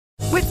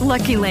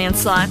Lucky Land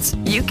Slots,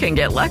 you can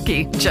get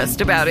lucky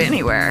just about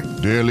anywhere.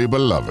 Dearly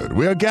beloved,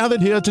 we are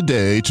gathered here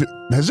today to...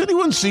 Has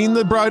anyone seen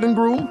the bride and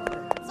groom?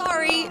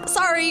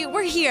 Sorry,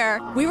 we're here.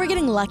 We were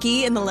getting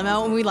lucky in the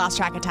limo and we lost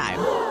track of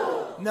time.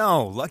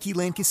 No, Lucky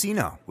Land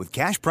Casino, with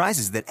cash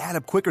prizes that add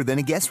up quicker than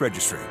a guest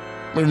registry.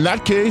 In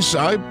that case,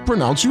 I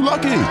pronounce you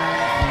lucky.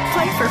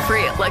 Play for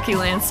free at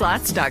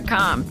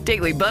LuckyLandSlots.com.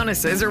 Daily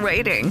bonuses are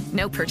waiting.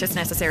 No purchase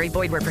necessary.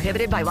 Void where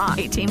prohibited by law.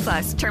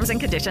 18+. Terms and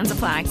conditions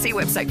apply. See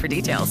website for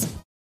details.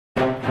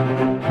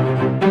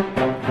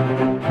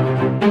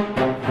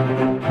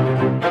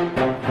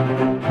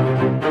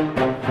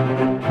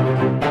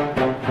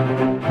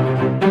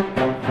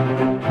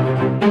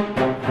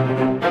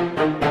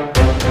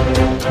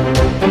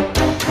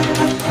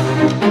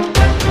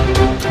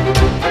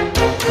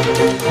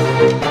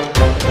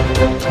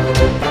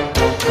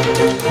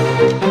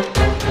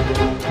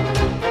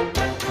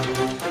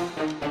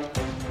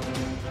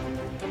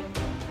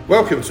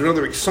 Welcome to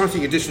another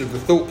exciting edition of The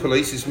Thought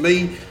Police. It's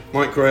me,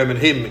 Mike Graham, and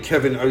him,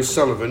 Kevin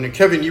O'Sullivan. And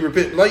Kevin, you were a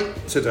bit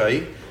late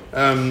today,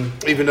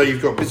 even though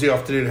you've got a busy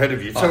afternoon ahead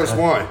of you. Tell us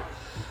why.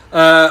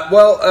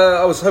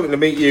 I was hoping to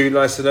meet you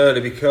nice and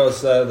early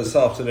because this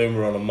afternoon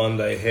we're on a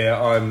Monday here.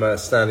 I'm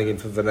standing in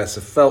for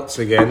Vanessa Feltz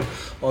again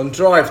on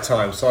drive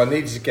time, so I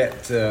needed to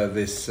get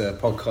this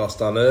podcast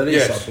done early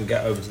so I can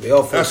get over to the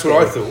office. That's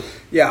what I thought.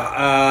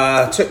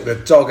 Yeah, took the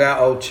dog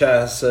out, old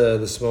Chaz,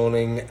 this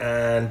morning,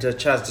 and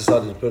Chaz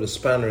decided to put a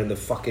spanner in the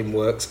fucking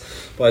works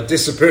by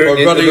disappearing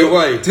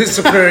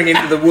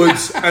into the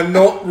woods and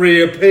not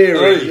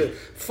reappearing. Right.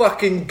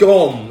 Fucking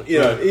gone, you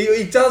know. Right.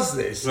 He does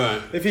this.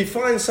 Right. If he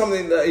finds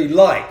something that he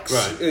likes,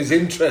 is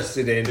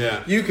interested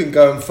in, you can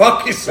go and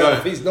fuck yourself.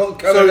 Right. He's not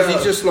coming out. So is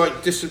he just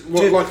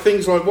like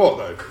things like what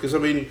though? Because I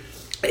mean,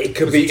 it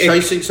could be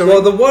chasing something.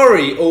 Well, the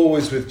worry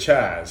always with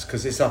Chaz,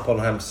 because it's up on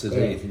Hampstead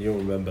Heath, and you'll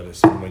remember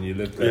this when you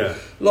lived there. Yeah.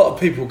 A lot of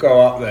people go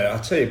up there. I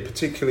tell you,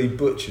 particularly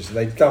butchers, and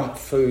they dump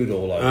food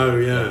all over. Oh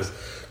yeah.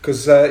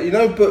 Because,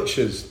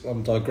 butchers,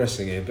 I'm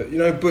digressing here,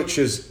 but,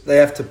 butchers, they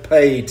have to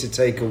pay to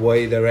take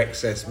away their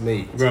excess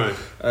meat. Right.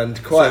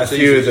 And quite a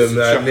few of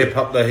them nip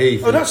up the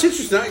heath. Oh, that's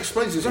interesting. That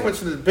explains this. I went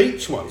to the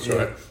beach once,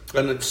 right?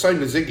 And the same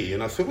with Ziggy,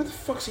 and I thought, what the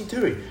fuck's he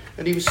doing?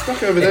 And he was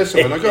stuck over there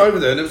somewhere, and I got over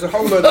there, and there was a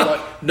whole load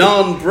of,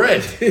 naan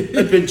bread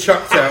had been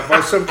chucked out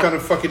by some kind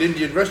of fucking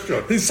Indian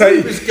restaurant. He was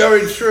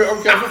going through it.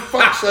 I'm going, for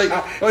fuck's sake,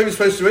 I'm not even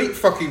supposed to eat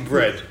fucking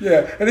bread.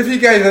 Yeah, and if you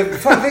gave them...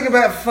 Think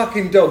about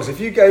fucking dogs. If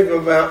you gave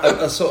them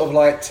a sort of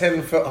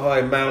 10-foot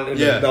high mountain of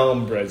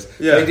naan breads,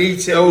 they'd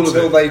eat it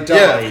until they died.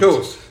 Yeah, of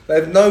course. They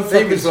have no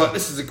fucking... He was like,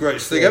 this is the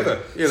greatest thing ever.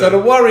 So the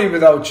worry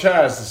with old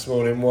Chaz this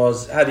morning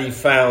was, had he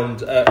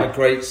found a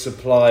great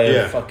supply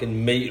of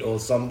fucking meat or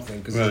something,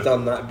 because he's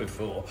done that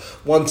before.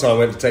 One time I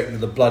went to take him to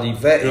the bloody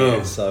vet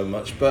here so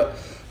much. But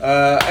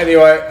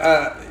anyway,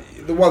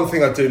 the one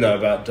thing I do know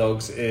about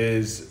dogs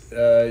is,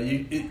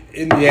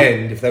 in the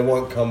end, if they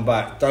won't come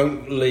back,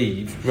 don't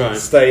leave. Right.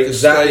 Stay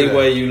exactly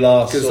where you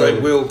last saw them. Because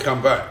they will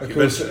come back. Of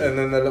course, and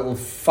then the little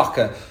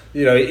fucker...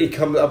 he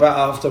comes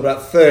after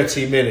about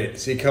 30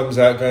 minutes. He comes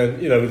out going,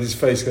 with his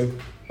face going,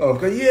 I'm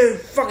going, yeah,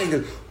 fucking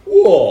good.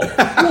 What?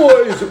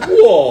 What is it?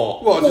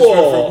 What? What? Just went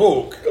for a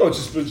walk? Oh,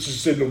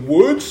 just in the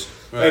woods.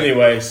 Right.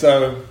 Anyway,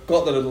 so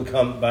got the little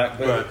cunt back,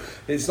 but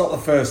it's not the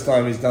first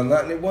time he's done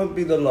that, and it won't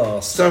be the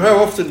last. So how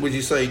often would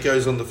you say he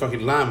goes on the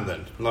fucking lamb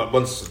then? Like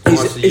once,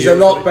 twice a year? He's a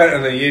lot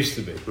better than he used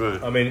to be.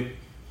 Right. I mean,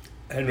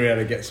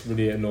 Henrietta gets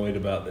really annoyed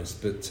about this,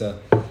 but...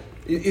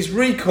 his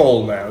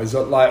recall now is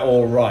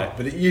all right,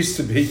 but it used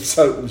to be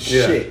total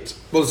shit.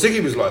 Well,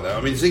 Ziggy was like that.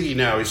 I mean, Ziggy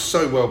now is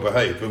so well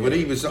behaved, but when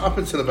he was up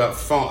until about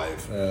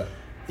 5,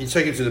 you'd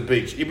take him to the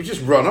beach, he would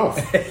just run off,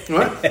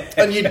 right?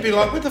 And you'd be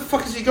like, where the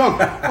fuck has he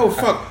gone? Oh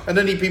fuck! And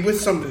then he'd be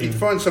with he'd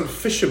find some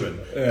fisherman,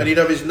 and he'd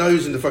have his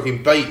nose in the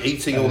fucking bait,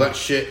 eating all that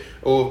shit.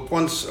 Or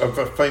once,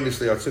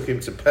 famously, I took him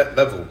to Pet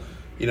Level.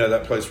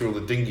 That place where all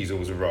the dinghies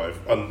always arrive,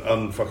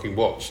 unfucking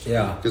watched.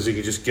 Yeah. Because you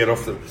could just get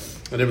off them.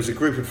 And there was a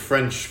group of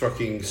French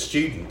fucking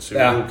students who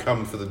would all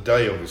come for the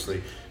day,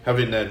 obviously,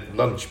 having their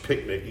lunch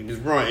picnic. He was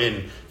right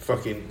in,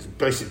 fucking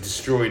basically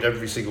destroyed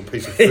every single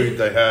piece of food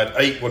they had,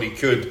 ate what he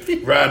could,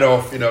 ran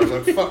off, I was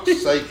like,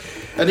 fuck's sake.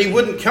 And he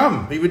wouldn't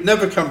come. He would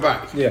never come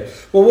back. Yeah.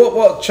 Well,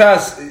 what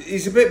Chaz,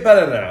 he's a bit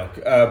better now,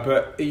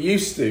 but he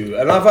used to.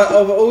 And I've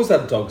always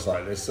had dogs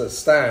like this.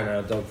 Stan,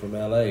 our dog from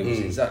LA, was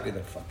exactly the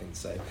fucking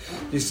same.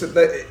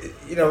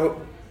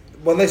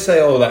 When they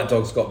say, oh, that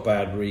dog's got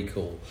bad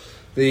recall,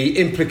 the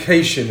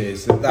implication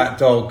is that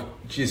dog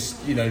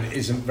just,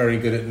 isn't very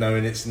good at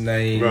knowing its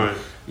name. Right.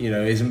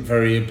 Isn't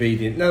very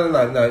obedient. No.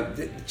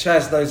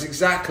 Chaz knows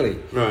exactly.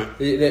 Right.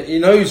 He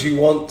knows you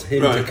want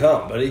him to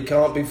come, but he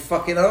can't be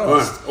fucking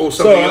asked. Right. Or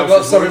something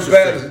else is more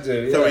better to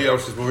do. Something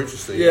else is more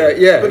interesting.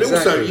 Yeah. But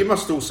exactly. Also, you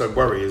must also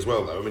worry as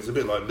well, though. I mean, it's a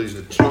bit like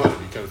losing a child.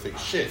 You kind of think,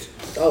 shit.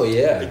 Oh,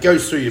 yeah. It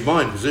goes through your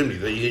mind, presumably,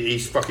 that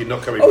he's fucking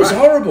not coming back. Oh, it's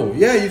horrible.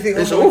 Yeah, you think,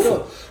 it's awful.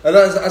 God. And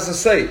as I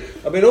say,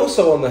 I mean,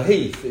 also on the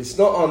heath, it's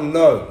not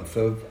unknown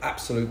for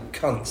absolute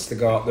cunts to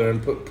go up there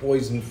and put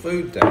poisoned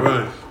food down.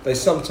 Right. They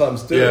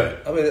sometimes do it.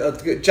 I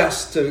mean,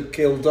 just to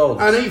kill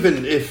dogs. And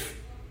even if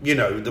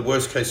the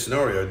worst case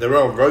scenario, there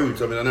are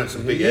roads. I mean, I know it's a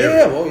big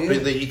area,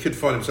 but he could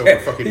find himself on a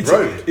fucking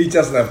road. He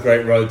doesn't have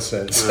great road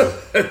sense,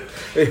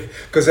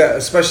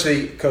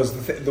 especially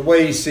because the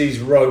way he sees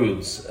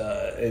roads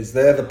is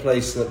they're the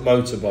place that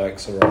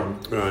motorbikes are on,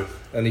 right?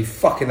 And he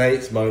fucking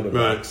hates motorbikes.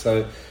 Right.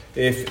 So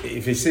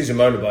if he sees a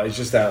motorbike, he's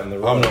just out in the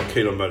road. I'm not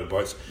keen on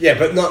motorbikes. Yeah,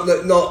 but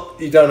not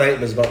you don't hate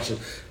them as much.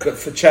 But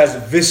for Chaz,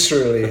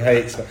 viscerally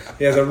hates them.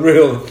 He has a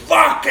real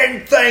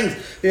fucking thing.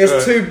 He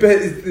has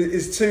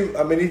two.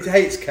 I mean, he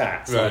hates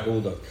cats like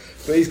all dogs,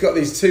 but he's got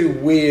these two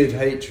weird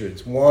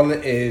hatreds. One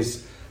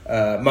is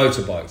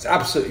motorbikes.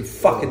 Absolutely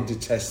fucking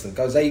detests them.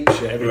 Goes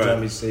apeshit every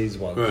time he sees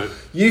one. Right.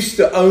 Used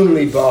to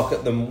only bark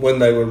at them when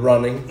they were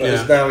running, but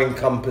is now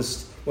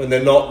encompassed when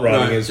they're not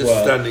running as just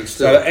well. Standing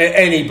still. So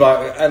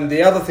anybody, and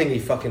the other thing he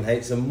fucking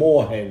hates are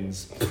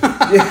moorhens.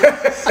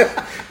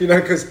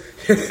 Because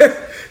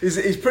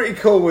he's pretty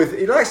cool with.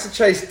 He likes to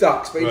chase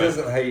ducks, but he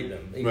doesn't hate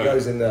them. He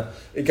goes in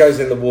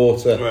the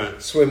water,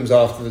 swims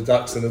after the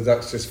ducks, and the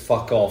ducks just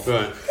fuck off.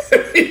 Right.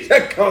 He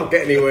can't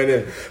get anywhere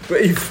near them.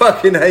 But he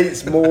fucking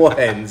hates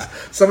moorhens.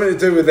 Something to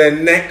do with their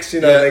necks. They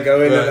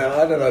go in and out.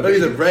 I don't know. Maybe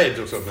they're red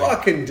or something.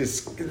 Fucking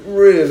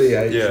really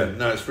hates them.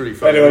 No, it's really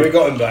funny. Anyway, we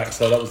got him back,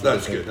 so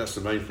that's good. That's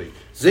the main thing.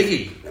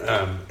 Ziggy.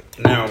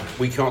 Now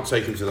we can't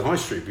take him to the high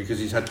street because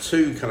he's had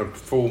two kind of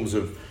forms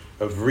of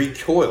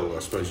recoil, I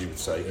suppose you would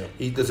say.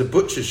 Yeah. There's a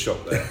butcher's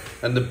shop there,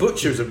 and the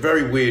butcher is a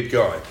very weird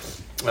guy.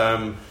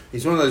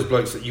 He's one of those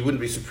blokes that you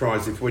wouldn't be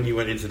surprised if when you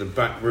went into the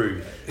back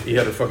room, he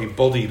had a fucking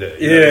body there.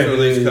 One of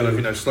these kind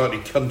of, slightly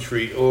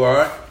country, all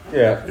right.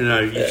 Yeah.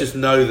 You just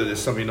know that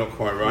there's something not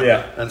quite right.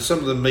 Yeah. And some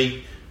of the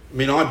meat, I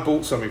mean, I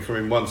bought something from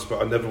him once,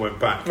 but I never went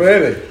back.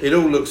 Really? It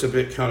all looks a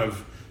bit kind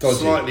of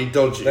slightly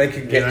dodgy. They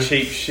can get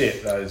cheap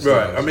shit, those.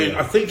 Right. I mean,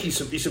 I think he's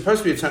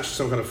supposed to be attached to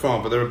some kind of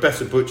farm, but there are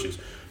better butchers.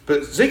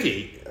 But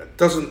Ziggy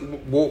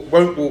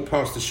won't walk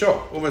past the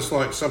shop, almost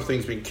like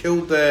something's been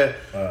killed there.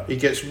 He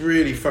gets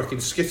really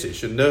fucking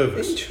skittish and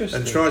nervous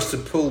and tries to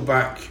pull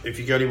back if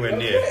you go anywhere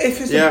near.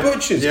 If it's the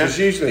butchers, because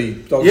usually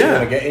dogs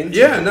want to get into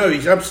it. No,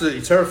 he's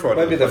absolutely terrified.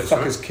 Maybe the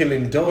fucker's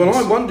killing dogs. Well,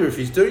 I wonder if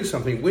he's doing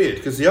something weird,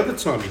 because the other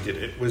time he did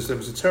it there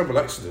was a terrible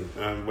accident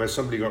where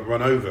somebody got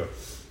run over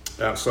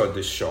outside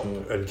this shop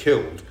and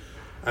killed,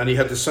 and he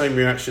had the same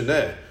reaction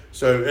there.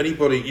 So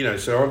anybody,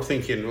 so I'm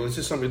thinking, well, is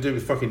this something to do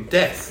with fucking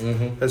death?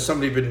 Mm-hmm. Has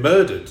somebody been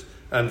murdered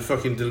and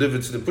fucking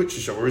delivered to the butcher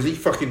shop, or has he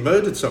fucking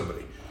murdered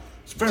somebody?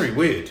 It's very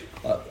weird.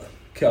 I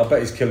bet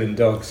he's killing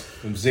dogs,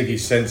 and Ziggy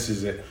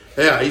senses it.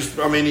 Yeah, he's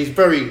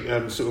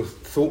very sort of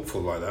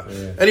thoughtful like that.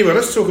 Yeah. Anyway,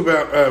 let's talk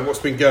about what's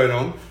been going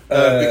on,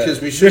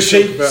 because we should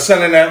Rishi talk about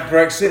selling out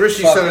Brexit.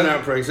 Rishi selling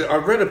out Brexit. I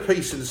read a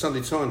piece in the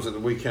Sunday Times at the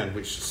weekend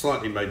which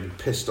slightly made me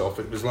pissed off.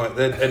 It was like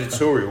their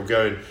editorial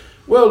going,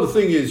 well, the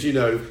thing is,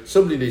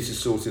 somebody needs to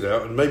sort it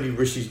out, and maybe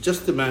Rishi's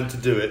just the man to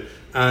do it,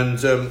 and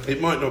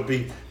it might not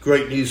be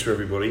great news for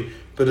everybody,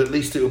 but at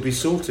least it will be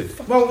sorted.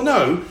 Well,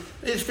 no,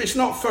 if it's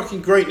not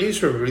fucking great news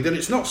for everybody, then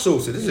it's not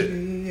sorted, is it?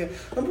 Yeah.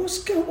 And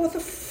what the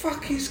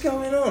fuck is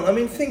going on? I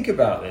mean, think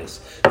about this.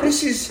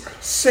 This is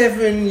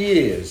 7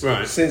 years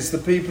since the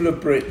people of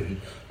Britain,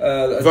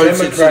 a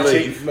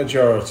democratic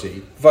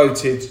majority,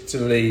 voted to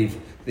leave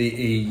the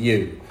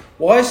EU.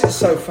 Why is it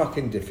so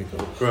fucking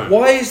difficult? Right.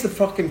 Why is the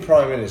fucking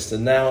Prime Minister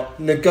now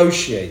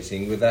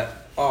negotiating with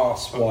that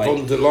arsewipe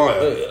von der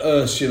Leyen,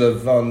 Ursula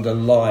von der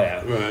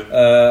Leyen?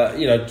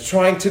 Right.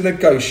 Trying to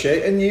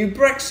negotiate a new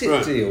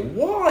Brexit deal.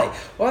 Why?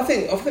 Well, I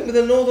think with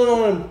the Northern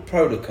Ireland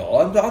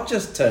Protocol, I'll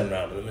just turn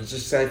around to them and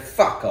just say,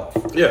 "Fuck off."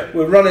 Yeah,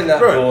 we're running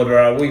that border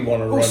out. We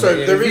want to run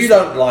it. If you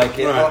don't like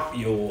it, up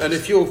yours. And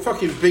if your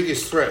fucking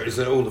biggest threat is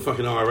that all the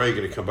fucking IRA are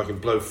going to come back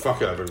and blow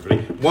fuck out of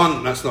everybody,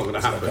 one, that's not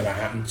going to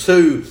happen.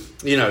 Two,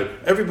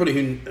 everybody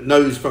who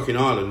knows fucking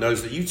Ireland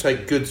knows that you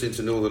take goods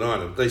into Northern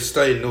Ireland, they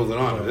stay in Northern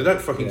Ireland. They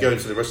don't fucking go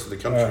into the rest of the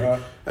country.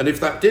 And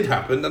if that did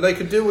happen, then they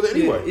could deal with it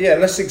anyway. Yeah,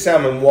 let's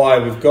examine why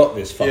we've got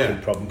this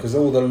fucking problem, because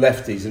all the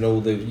lefties and all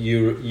the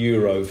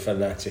Euro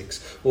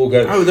fanatics all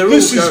go,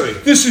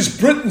 this is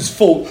Britain's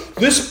fault.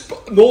 This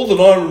Northern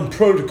Ireland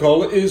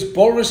Protocol is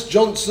Boris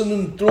Johnson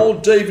and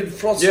Lord David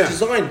Frost's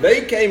design.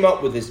 They came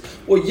up with this.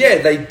 Well, yeah,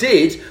 they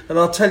did, and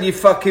I'll tell you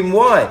fucking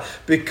why.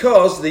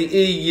 Because the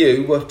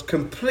EU were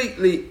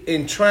completely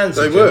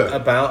intransigent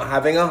about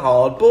having a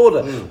hard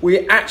border.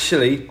 We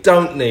actually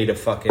don't need a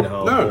fucking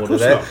hard border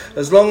there. Not.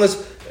 As long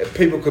as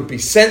people could be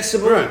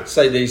sensible,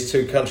 say these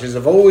two countries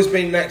have always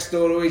been next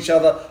door to each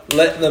other,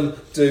 let them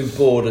do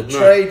border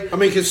trade. I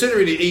mean,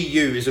 considering the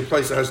EU is a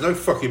place that has no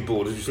fucking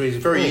borders, which means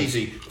it's very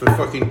easy for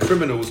fucking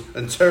criminals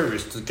and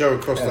terrorists to go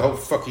across the whole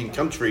fucking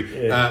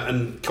country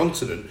and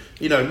continent.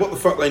 What the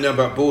fuck they know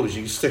about borders,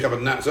 you can stick up a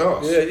gnat's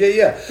arse.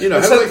 Yeah.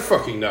 How do they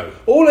fucking know?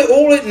 All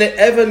it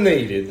ever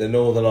needed, the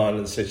Northern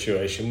Ireland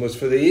situation, was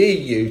for the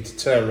EU to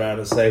turn around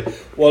and say,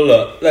 well,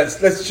 look,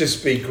 let's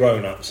just be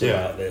grown-ups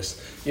about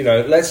this.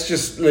 let's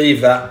just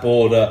leave that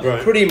border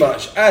pretty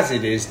much as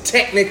it is.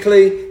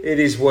 Technically, it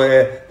is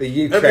where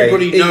the UK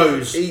everybody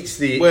knows eats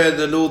where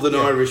the Northern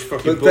Irish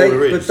fucking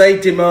border is. But they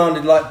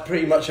demanded like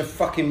pretty much a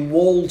fucking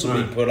wall to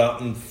be put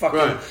up and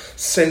fucking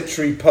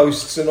sentry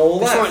posts and all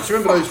that. Like, do you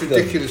remember those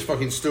ridiculous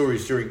fucking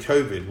stories during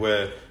COVID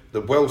where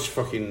the Welsh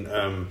fucking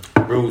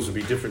rules would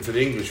be different to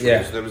the English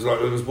rules? There was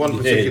one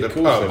particular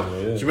pub.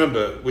 Do you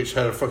remember which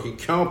had a fucking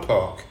car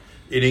park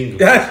in England?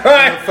 That's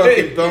right. And a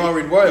fucking bar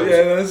in Wales.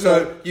 Yeah,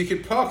 so you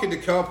could park in the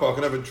car park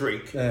and have a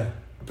drink. Yeah.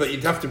 But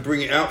you'd have to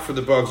bring it out from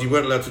the bar because you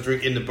weren't allowed to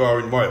drink in the bar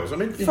in Wales. I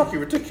mean, fucking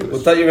ridiculous.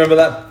 Well, don't you remember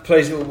that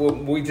place?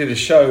 We did a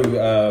show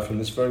from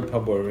this very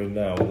pub we're in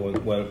now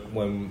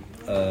when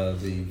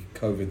the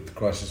COVID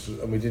crisis was,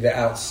 and we did it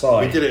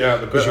outside. We did it out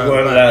the because you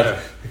weren't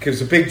allowed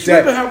because it was a big day.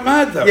 Remember how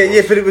mad that was?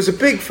 Yeah, but it was a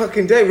big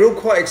fucking day. We were all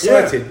quite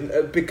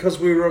excited because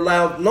we were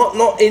allowed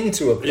not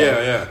into a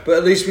pub, but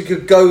at least we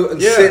could go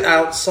and sit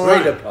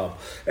outside a pub.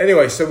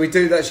 Anyway, so we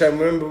do that show. And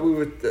remember, we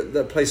were at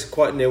that place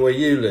quite near where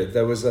you live.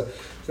 There was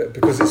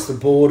because it's the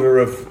border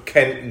of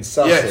Kent and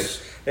Sussex.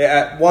 Yes.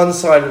 At one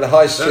side of the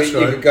high street,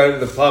 you could go to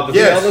the pub, and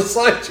the other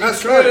side,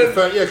 that's right. In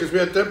fact, because we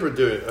had Deborah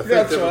do it. I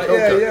think Deborah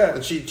Colter,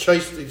 and she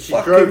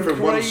drove from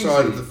one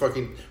side of the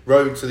fucking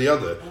road to the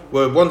other.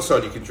 Where one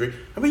side you could drink.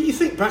 I mean, you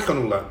think back on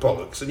all that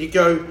bollocks, and you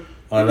go,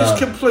 it's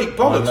complete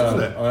bollocks,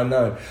 isn't it? I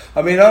know.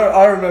 I mean,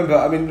 I remember.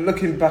 I mean,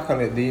 looking back on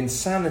it, the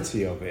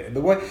insanity of it,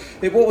 what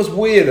was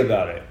weird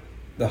about it.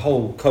 The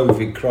whole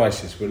COVID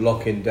crisis, we're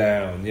locking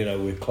down,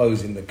 we're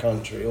closing the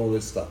country, all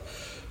this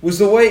stuff, was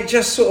the way it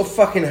just sort of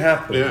fucking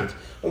happened. Yeah.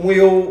 And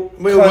we all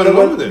went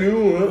along with it.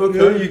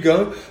 There you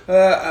go.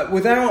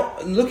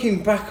 Without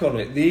looking back on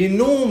it, the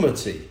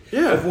enormity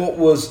of what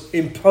was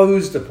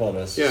imposed upon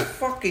us is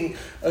fucking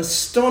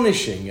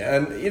astonishing.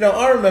 And,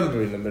 I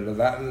remember in the middle of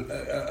that,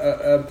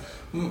 and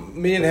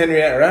me and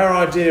Henrietta,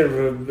 our idea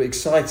of an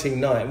exciting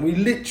night, and we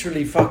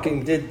literally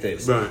fucking did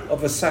this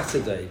of a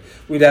Saturday.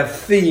 We'd have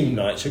theme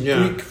nights of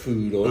Greek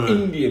food or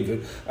Indian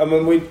food,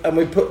 and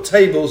we put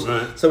tables.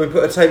 So we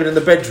put a table in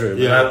the bedroom.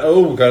 And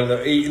we're going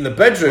to eat in the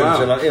bedrooms,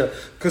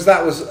 because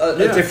that was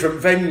a different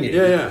venue.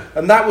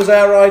 And that was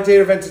our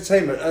idea of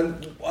entertainment.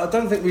 And I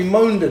don't think we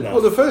moaned enough.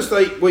 Well, the first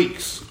 8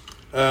 weeks.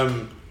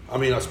 I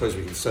mean, I suppose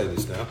we can say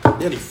this now.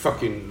 The only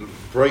fucking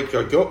break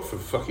I got for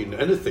fucking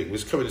anything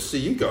was coming to see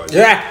you guys.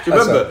 Yeah, do you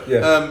remember?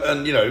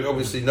 And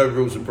obviously, no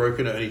rules are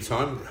broken at any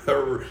time.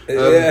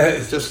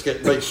 Just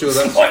make sure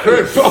that's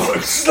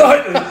correct.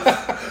 Slightly.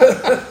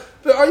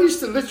 But I used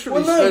to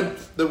literally spend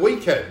the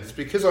weekends,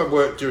 because I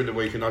worked during the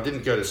week and I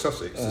didn't go to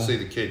Sussex to see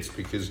the kids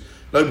because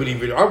nobody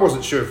really. I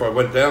wasn't sure if I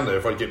went down there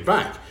if I'd get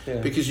back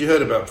because you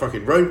heard about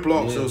fucking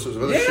roadblocks and all sorts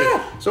of other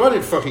shit. So I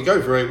didn't fucking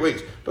go for 8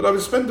 weeks. But I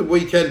would spend the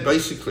weekend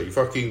basically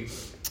fucking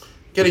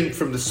getting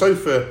from the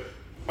sofa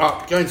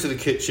up, going to the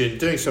kitchen,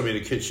 doing something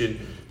in the kitchen,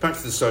 back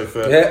to the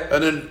sofa,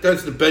 and then go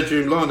to the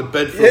bedroom, lie on the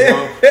bed for a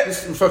while,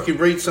 listen, fucking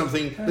read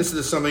something, listen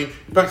to something,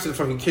 back to the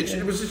fucking kitchen.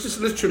 It was just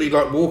literally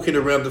like walking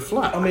around the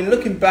flat. I mean,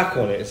 looking back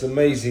on it, it's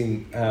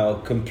amazing how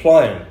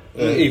compliant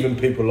even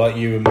people like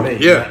you and me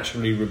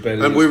naturally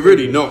rebellious. And we're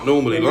really not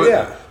normally like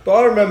that. But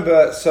I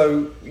remember,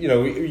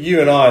 you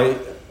and I,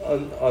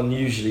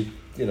 unusually,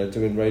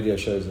 doing radio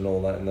shows and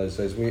all that in those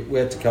days, we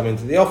had to come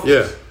into the office.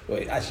 Yeah. Well,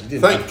 it actually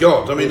didn't. Thank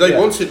God. I mean,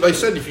 they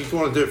said if you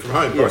want to do it from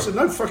home. But I said,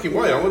 no fucking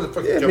way. I want to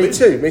fucking come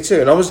in. Me too.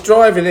 And I was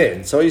driving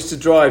in. So I used to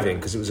drive in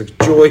because it was a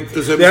joy.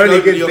 The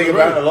only good thing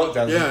about the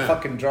lockdown was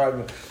fucking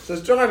driving. So I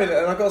was driving in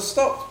and I got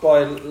stopped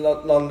by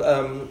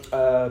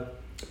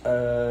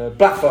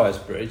Blackfriars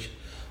Bridge.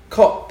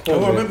 Cop. I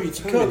remember you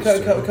telling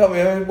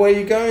me. Where are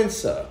you going,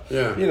 sir?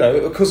 Yeah.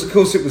 Because of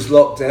course it was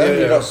locked down.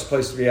 You're not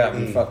supposed to be out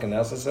in the fucking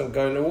house. I said, I'm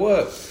going to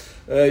work.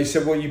 He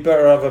said, well, you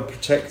better have a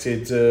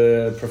protected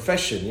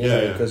profession,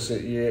 because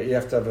you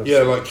have to have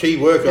a... like key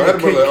worker.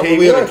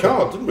 We had a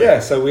card, didn't we? Yeah,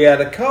 so we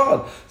had a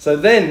card. So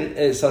then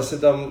I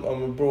said, I'm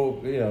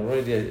abroad,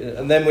 radio.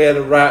 And then we had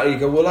a route. You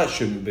go, well, that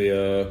shouldn't be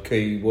a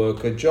key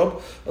worker job.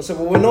 I said,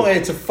 well, we're not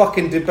here to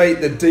fucking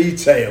debate the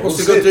details. What's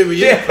it got to do with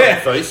you,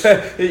 face?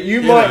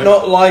 You might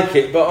not like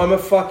it, but I'm a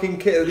fucking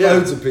kid.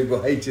 Loads of people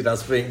hated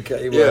us being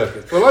key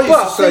workers. Well,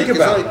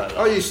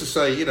 I used to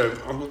say,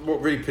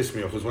 what really pissed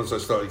me off was once I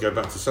started to go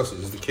back to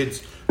Sussex, is the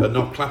kids are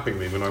not clapping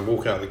me when I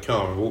walk out of the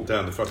car and walk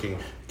down the fucking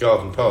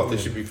garden path. They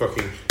should be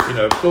fucking,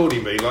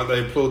 applauding me like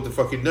they applaud the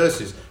fucking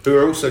nurses who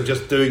are also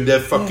just doing their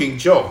fucking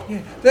job.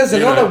 Yeah. There's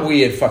another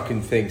weird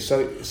fucking thing.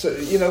 So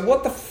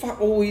what the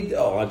fuck were we...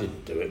 Oh, I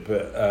didn't do it,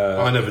 but...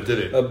 I never did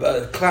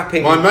it.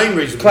 Clapping... My main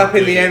reason...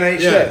 Clapping the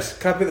NHS.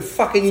 Clapping the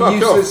fucking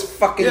useless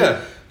fucking...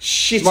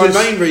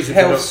 shittest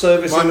health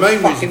service in the fucking world. My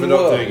main reason for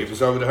not doing it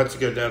was I would have had to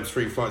go down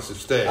 3 flights of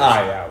stairs.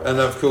 And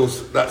of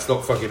course, that's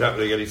not fucking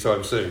happening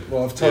anytime soon.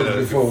 Well, I've told you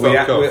before.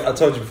 I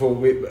told you before.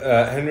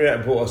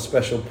 Henrietta bought a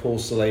special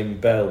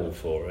porcelain bell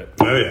for it.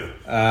 Oh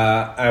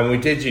yeah. And we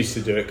did used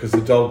to do it because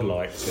the dog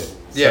liked it.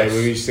 So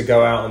we used to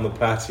go out on the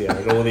patio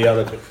and all the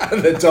other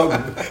and the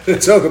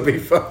dog would be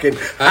fucking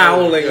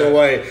howling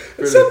away.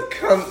 And some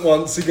cunt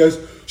once he goes,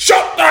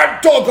 "Shut that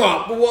dog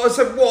up. What I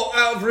said? What?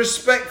 Out of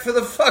respect for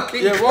the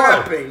fucking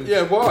clapping?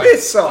 Yeah, why?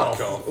 Piss off.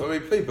 Fuck off. I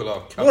mean, people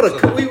are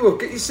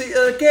cunts. You see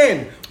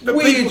again. But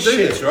weird people do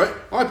shit. this, right?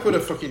 I put a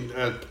fucking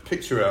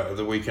picture out of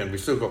the weekend. We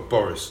still got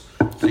Boris,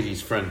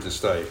 Ziggy's friend, to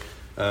stay.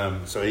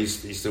 So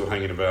he's still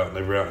hanging about, and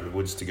they were out in the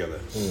woods together.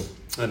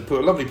 And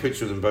put a lovely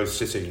picture of them both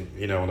sitting,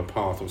 on a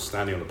path or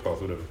standing on a path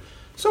or whatever.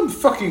 Some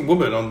fucking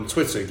woman on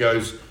Twitter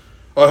goes,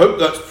 I hope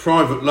that's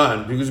private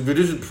land, because if it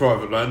isn't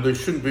private land, they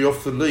shouldn't be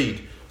off the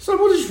lead. So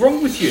what is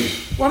wrong with you?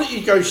 Why don't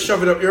you go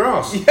shove it up your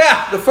arse?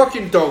 Yeah. The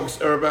fucking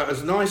dogs are about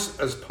as nice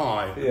as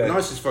pie. The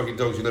nicest fucking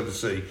dogs you'll ever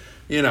see.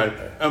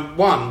 And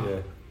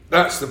one...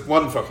 That's the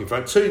one fucking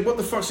fact. Two, what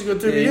the fuck's he going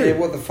to do to you? Yeah,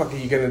 what the fuck are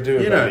you going to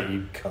do about it,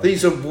 you cunt?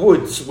 These are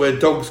woods where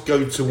dogs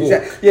go to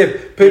walk.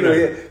 People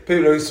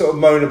who sort of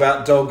moan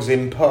about dogs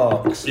in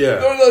parks. Yeah.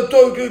 Oh, that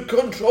dog, you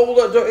control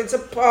that dog. It's a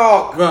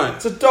park. Right.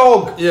 It's a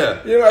dog.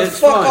 Yeah. It's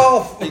fuck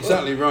off.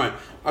 Exactly right.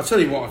 I'll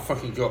tell you what I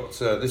fucking got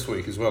this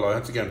week as well. I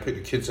had to go and pick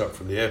the kids up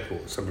from the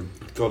airport. Some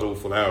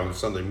god-awful hour on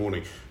Sunday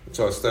morning.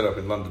 So I stayed up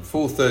in London.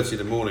 4:30 in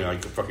the morning I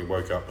fucking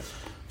woke up.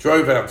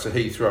 Drove out to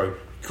Heathrow.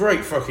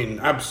 Great fucking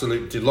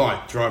absolute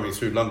delight driving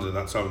through London at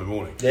that time of the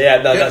morning.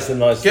 That's the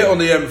nice Get thing. on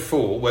the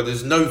M4 where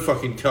there's no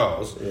fucking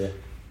cars,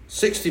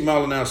 60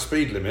 mile an hour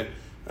speed limit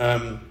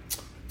to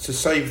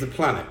save the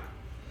planet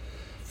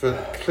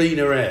for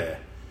cleaner air.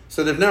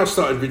 So they've now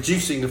started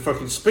reducing the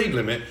fucking speed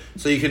limit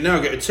so you can now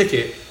get a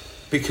ticket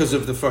because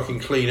of the fucking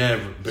clean air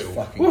bill.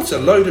 What a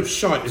load of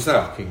shite is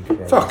that?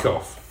 Fuck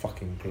off.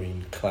 Fucking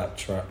green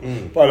claptrap.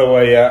 By the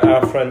way,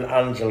 our friend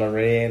Angela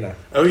Reina.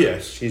 Oh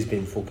yes, she's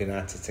been fucking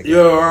at it again.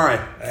 You're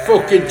right,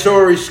 fucking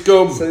Tory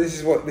scum. So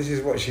this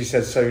is what she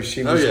said. So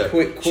she was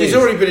quick. She's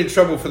already been in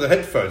trouble for the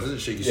headphones,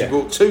 hasn't she? She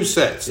bought 2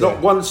 sets, not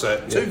one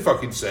set, 2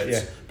 fucking sets.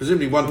 Yeah.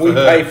 Presumably one for her. We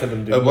pay for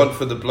them, and one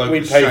for the bloke.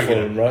 We pay for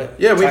them, right?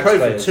 Yeah, we pay for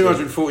them.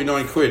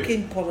 249 quid.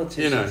 Fucking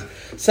politicians.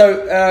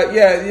 So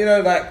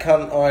that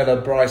cunt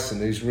Isla Bryson,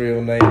 whose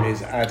real name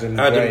is Adam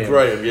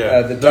Graham.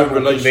 Yeah, the double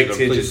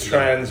convicted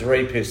trans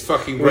rapist.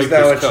 Fucking who's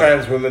now a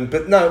trans woman,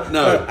 but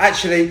no,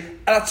 actually,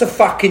 that's a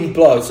fucking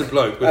bloke. That's a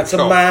bloke. That's a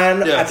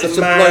man. Yeah, that's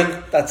a man.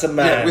 bloke. That's a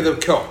man. Yeah, with a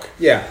cock.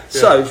 Yeah.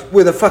 So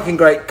with a fucking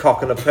great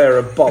cock and a pair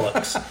of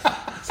bollocks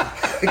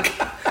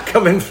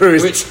coming through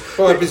his, which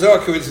by bizarre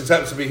coincidence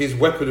happens to be his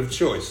weapon of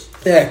choice.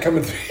 Yeah,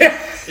 coming through.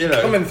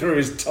 Coming through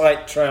his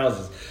tight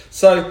trousers.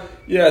 So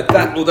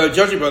that. Although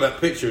judging by that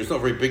picture, it's not a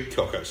very big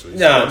cock actually.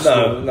 No.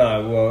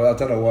 Well, I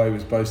don't know why he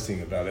was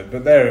boasting about it,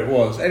 but there it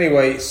was.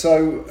 Anyway,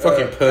 so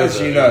as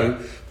you know,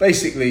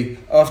 basically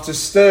after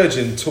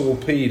Sturgeon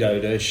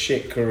torpedoed her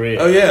shit career.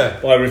 Oh yeah,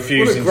 by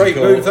refusing what a great to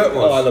call move that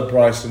was. Isla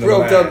Bryson.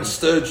 Well done,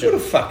 Sturgeon.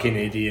 What a fucking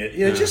idiot!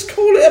 Just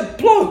call it a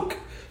bloke.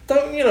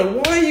 Don't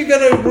why are you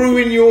going to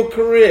ruin your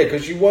career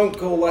because you won't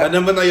call that? And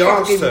then when they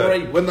asked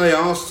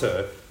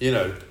her,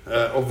 rape.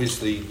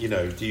 Obviously,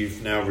 do you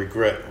now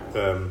regret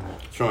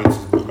trying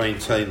to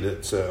maintain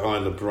that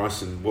Isla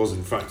Bryson was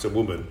in fact a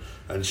woman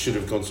and should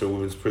have gone to a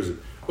women's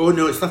prison? Oh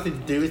no, it's nothing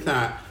to do with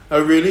that.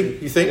 Oh really?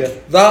 You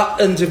think that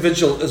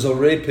individual is a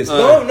rapist?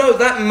 No,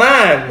 that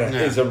man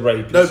is a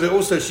rapist. No, but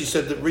also she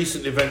said that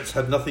recent events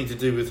had nothing to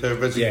do with her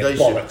resignation.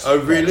 Bollocks, oh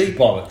really?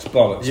 Bollocks.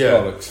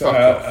 Bollocks. Fuck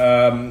off.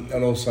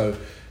 And also,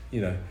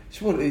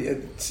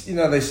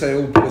 they say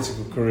all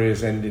political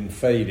careers end in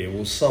failure.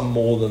 Well, some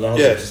more than others.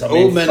 Yes,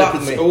 all men are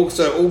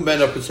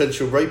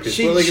potential rapists.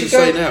 What are they going to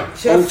say now?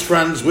 All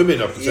trans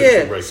women are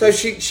potential rapists. So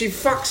she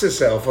fucks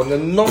herself on the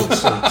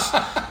nonsense,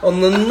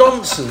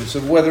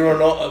 of whether or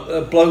not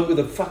a bloke with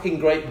a fucking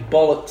great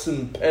bollocks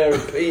and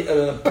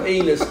a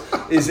penis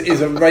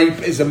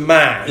is a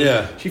man.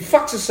 Yeah, she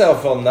fucks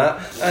herself on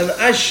that, and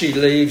as she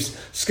leaves,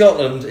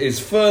 Scotland is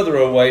further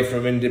away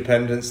from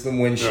independence than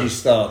when she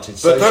started.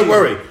 But don't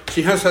worry,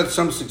 she has had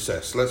some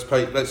success. Let's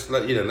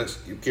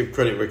give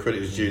credit where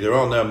credit is due. There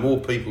are now more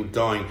people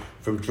dying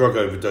from drug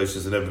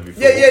overdoses than ever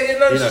before.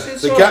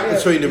 The gap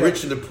between the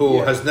rich and the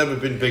poor has never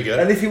been bigger.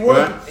 And if you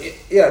want, the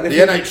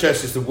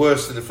NHS is the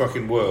worst in the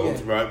fucking world,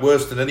 right?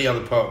 Worse than any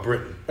other part of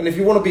Britain. And if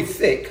you want to be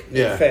thick,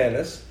 in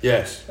fairness,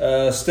 yes,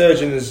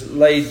 Sturgeon has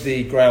laid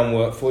the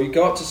groundwork for you.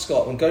 Go up to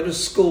Scotland, go to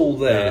school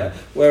there,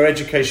 where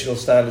educational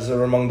standards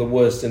are among the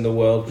worst in the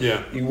world.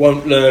 Yeah. You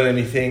won't learn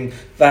anything.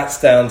 That's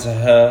down to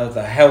her.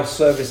 The health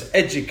service,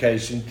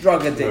 education,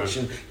 drug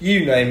addiction,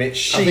 you name it.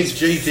 She's I think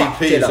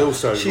GDP is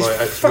also she's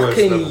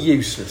fucking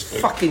useless.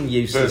 Fucking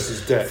useless.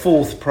 Versus debt.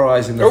 4th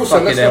prize in the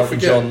fucking Elton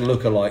John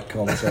lookalike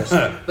contest.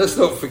 Let's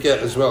not forget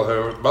as well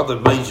her other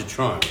major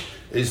triumph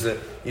is that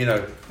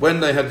when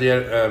they had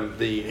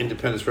the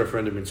independence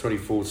referendum in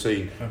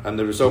 2014 and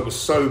the result was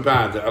so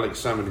bad that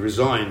Alex Salmond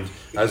resigned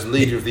as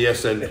leader of the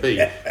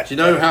SNP. Do you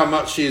know how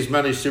much she has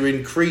managed to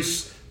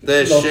increase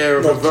their share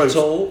of a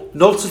vote?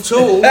 Not at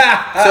all.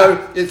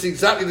 So it's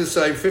exactly the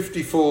same,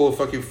 54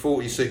 fucking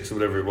 46 or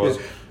whatever it was.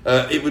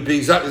 it would be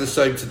exactly the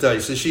same today.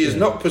 So she has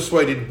not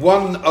persuaded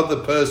one other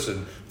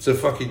person to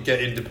fucking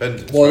get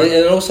independence. Well, right?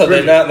 and also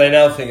they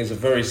now think it's a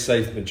very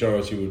safe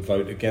majority would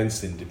vote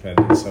against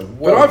independence. So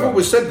but I've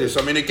always said this.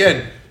 I mean,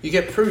 again, you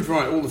get proved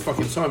right all the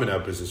fucking time in our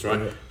business, right?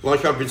 Yeah.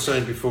 Like I've been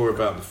saying before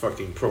about the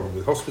fucking problem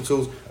with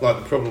hospitals, like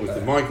the problem with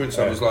the migrants.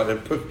 I was like, they're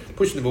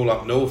pushing them all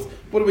up north.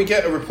 What do we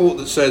get? A report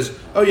that says,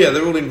 oh yeah,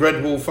 they're all in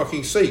red wall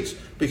fucking seats.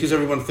 Because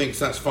everyone thinks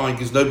that's fine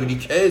because nobody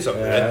cares up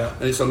there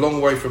and it's a long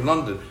way from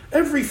London.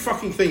 Every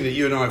fucking thing that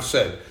you and I have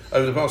said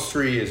over the past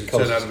 3 years has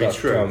turned out to be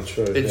true.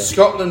 In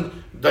Scotland,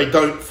 they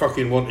don't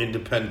fucking want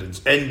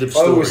independence. End of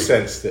story. I always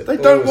sensed it. They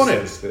don't want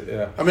it.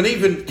 Yeah. I mean,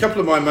 even a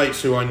couple of my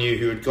mates who I knew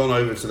who had gone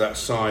over to that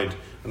side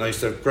and I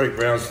used to have great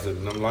rows with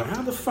them, and I'm like,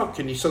 how the fuck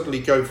can you suddenly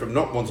go from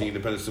not wanting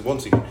independence to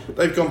wanting it?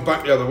 They've gone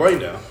back the other way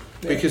now.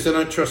 Because they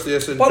don't trust the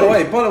SNP. By the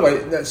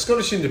way,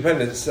 Scottish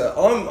independence,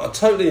 I'm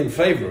totally in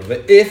favour of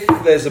it if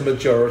there's a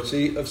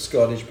majority of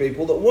Scottish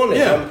people that want it.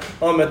 Yeah.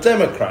 I'm a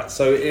Democrat,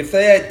 so if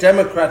they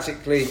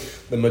democratically,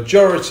 the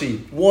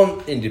majority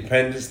want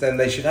independence, then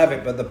they should have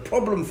it. But the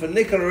problem for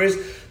Nicola is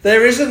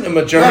there isn't a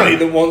majority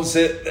that wants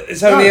it.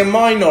 It's only a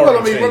minority.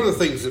 Well, I mean, one of the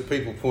things that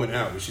people point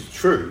out, which is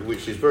true,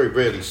 which is very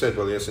rarely said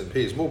by the SNP,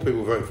 is more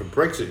people vote for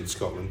Brexit in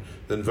Scotland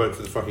than vote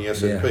for the fucking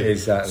SNP. Yeah,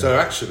 exactly. So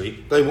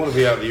actually, they want to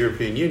be out of the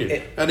European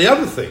Union. And the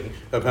other thing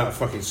about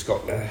fucking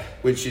Scotland,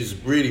 which is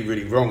really,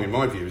 really wrong in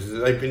my view, is that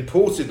they've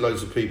imported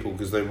loads of people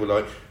because they were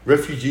like,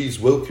 refugees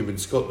welcome in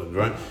Scotland,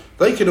 right?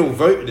 They can all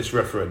vote in this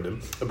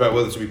referendum about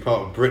whether to be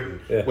part of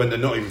Britain when they're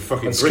not even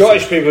fucking and British.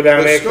 Scottish people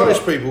down there,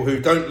 Scottish people who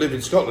don't live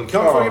in Scotland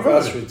can't fucking vote.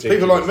 That's ridiculous.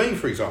 People like me,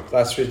 for example.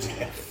 That's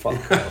ridiculous.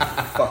 Fuck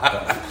off. Fuck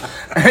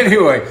off.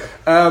 Anyway,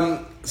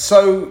 the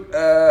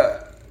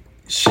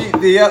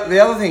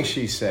other thing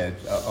she said,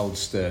 old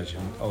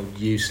sturgeon, old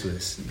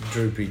useless,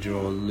 droopy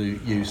jaw,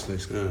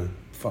 useless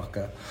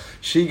fucker.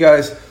 She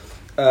goes,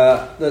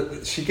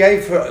 she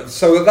gave her,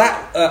 so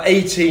that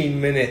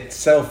 18-minute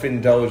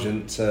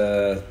self-indulgent,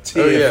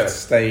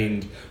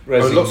 tear-stained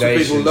resignation lots of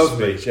people love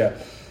speech. Yeah.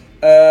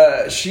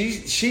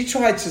 She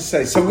tried to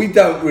say, so we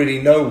don't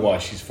really know why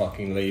she's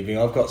fucking leaving.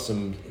 I've got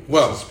some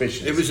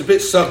suspicions. It was a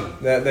bit sudden.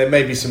 There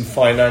may be some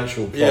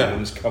financial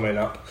problems coming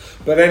up.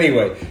 But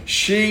anyway,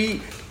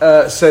 she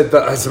said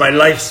that as my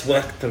life's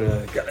work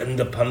to get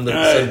independence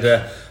and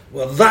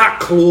that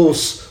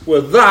close,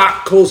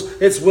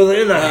 it's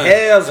within a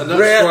hair's breadth. And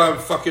that's why I'm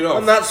fucking off.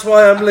 And that's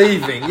why I'm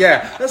leaving,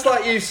 yeah. That's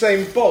like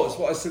Usain Bolt, that's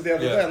what I said the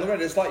other day on the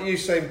radio. It's like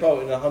Usain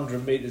Bolt in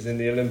 100 metres in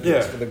the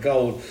Olympics for the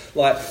gold.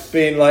 Like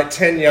being like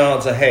 10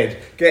 yards ahead,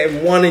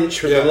 getting 1 inch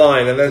from the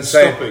line and then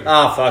saying,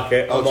 fuck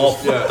it, I'm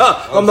off.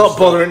 I'm not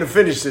bothering to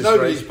finish this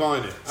Nobody's race.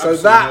 buying it. So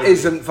that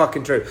isn't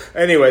fucking true.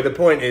 Anyway, the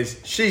point is,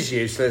 she's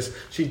useless.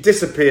 She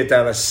disappeared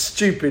down a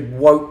stupid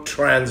woke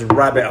trans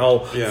rabbit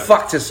hole,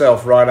 fucked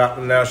herself right up,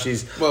 and now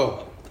she's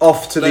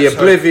off to the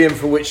oblivion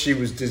for which she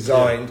was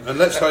designed. And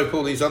let's hope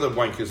all these other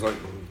wankers like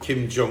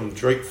Kim Jong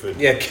Drakeford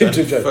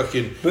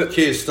fucking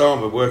Keir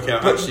Starmer work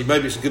out actually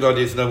maybe it's a good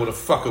idea to know what a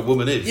fuck a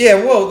woman is.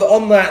 Yeah, well,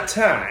 on that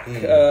tack,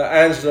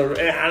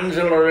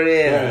 Angela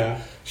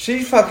Rayner,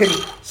 she fucking...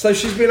 So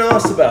she's been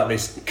asked about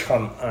this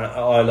cunt,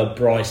 Isla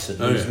Bryson,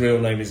 whose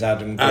real name is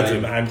Adam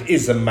Graham, and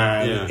is a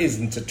man,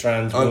 isn't a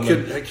trans woman,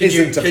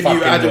 isn't a fucking Can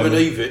you Adam woman.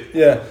 and Eve it?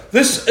 Yeah.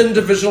 This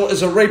individual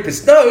is a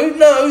rapist.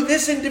 No,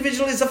 this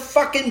individual is a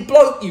fucking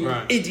bloke, you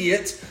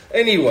idiot.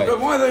 Anyway. But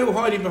why are they all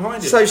hiding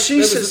behind it? So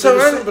she said... There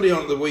was somebody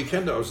on at the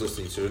weekend that I was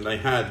listening to, and they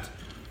had...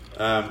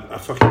 a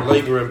fucking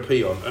Labour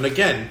MP on, and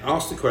again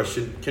asked the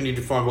question, can you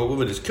define what a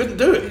woman is? Couldn't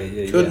do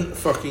it. Couldn't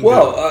fucking do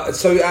it.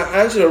 So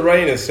Angela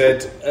Rayner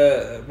said,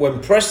 when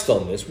pressed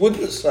on this,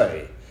 wouldn't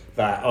say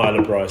that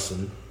Isla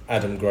Bryson,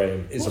 Adam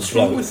Graham is What's a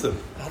bloke. wrong with them?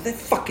 They're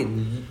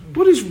fucking...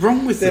 What is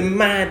wrong with them? They're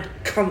mad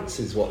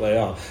cunts is what they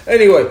are.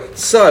 Anyway,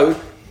 so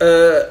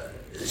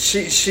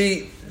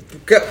she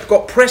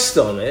got pressed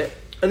on it,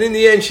 and in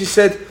the end she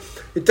said,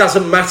 it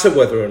doesn't matter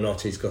whether or not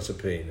he's got a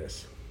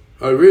penis.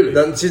 Oh, really?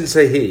 No, didn't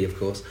say he, of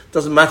course.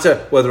 Doesn't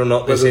matter whether or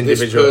not this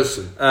individual... This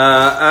person.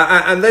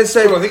 And then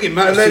said... Well, I think it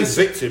matters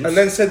to victims. And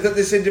then said that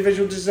this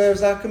individual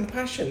deserves our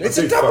compassion. It's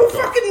a double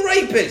fucking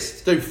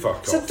rapist. Do fuck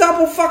off. It's a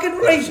double fucking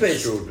rapist.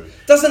 Extraordinary.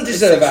 Doesn't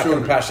deserve our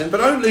compassion.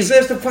 But only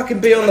deserves to fucking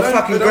be on the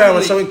fucking ground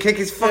and someone kick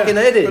his fucking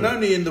head in. But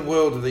only in the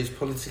world of these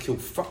political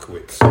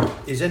fuckwits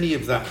is any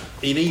of that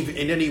in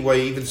any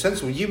way even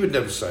sensible. You would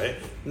never say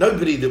it.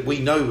 Nobody that we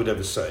know would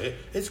ever say it.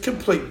 It's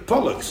complete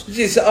bollocks.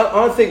 Yes,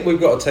 I think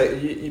we've got to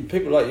take...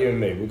 people like you and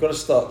me, we've got to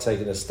start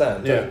taking a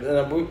stand. Yeah.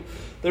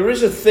 There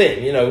is a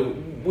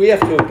thing, we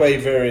have to obey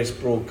various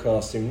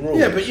broadcasting rules.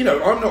 Yeah, but,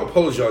 I'm not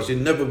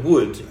apologising, never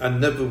would,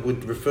 and never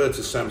would refer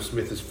to Sam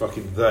Smith as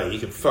fucking they. He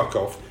can fuck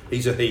off.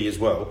 He's a he as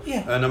well.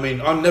 Yeah. And,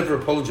 I'm never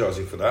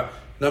apologising for that,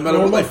 no matter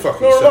what they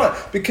fucking say. Right.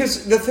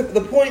 Because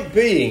the point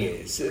being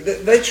is,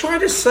 they try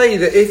to say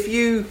that if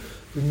you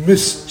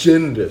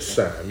misgender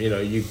Sam,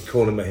 you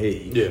call him a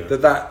he,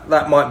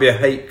 that might be a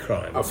hate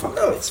crime.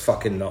 No, it's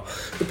fucking not.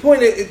 The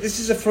point is, this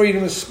is a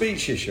freedom of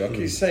speech issue. I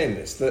keep saying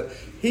this, that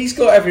he's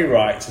got every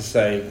right to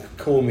say,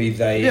 call me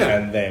they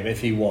and them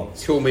if he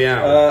wants. Call me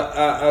out.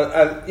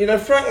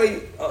 And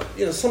frankly,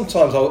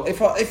 sometimes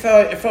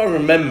if I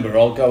remember,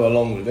 I'll go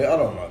along with it. I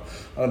don't know.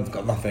 I've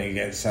got nothing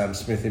against Sam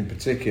Smith in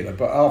particular,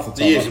 but half the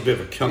time he is a bit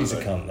of a cunt. He's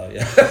a cunt, though.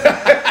 Yeah.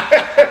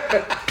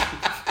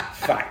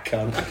 Fat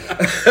cunt.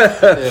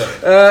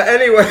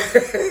 Anyway,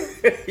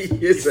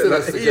 he still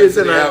has to go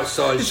to the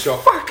outside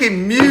shop.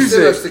 Fucking music. He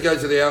still has to go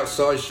to the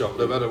outside shop,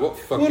 no matter what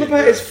fucking. What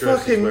about his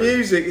fucking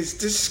music? It's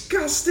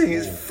disgusting.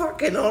 It's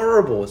fucking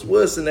horrible. It's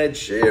worse than Ed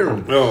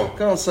Sheeran. Oh,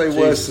 can't say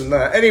worse than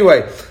that.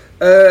 Anyway,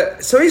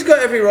 so he's got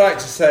every right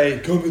to say,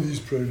 "Come with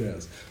these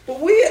pronouns." But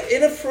we're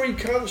in a free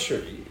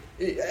country.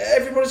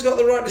 Everybody's got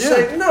the right to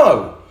say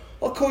no.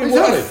 I'll call you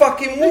what I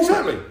fucking want.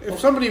 Exactly. If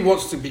somebody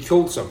wants to be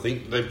called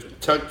something, they're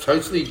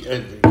totally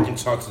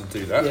entitled to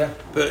do that. Yeah.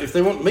 But if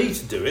they want me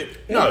to do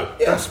it, no,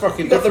 that's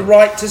fucking. You've got the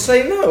right to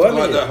say no.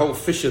 Like that whole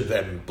Fisher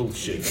them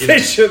bullshit.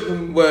 Fisher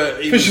them,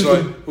 where he was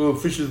like, "Well,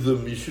 Fisher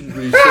them, you shouldn't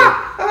really say."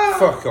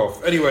 Fuck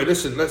off. Anyway,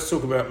 listen. Let's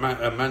talk about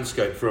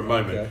Manscaped for a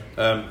moment,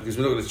 because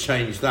we're not going to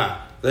change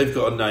that. They've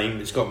got a name.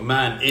 It's got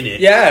man in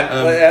it.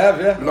 Yeah, they have.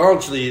 Yeah.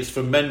 Largely, it's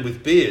for men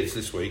with beards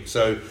this week.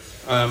 So.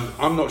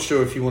 I'm not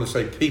sure if you want to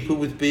say people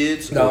with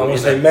beards. No, I want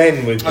to say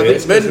men with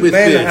beards. Men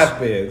beards have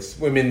beards,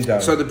 women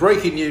don't. So the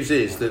breaking news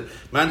is that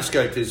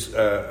Manscaped is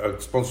a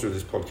sponsor of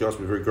this podcast.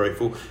 We're very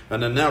grateful,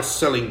 and are now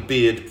selling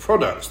beard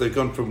products. They've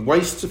gone from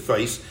waist to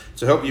face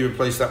to help you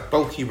replace that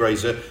bulky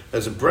razor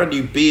as a brand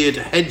new Beard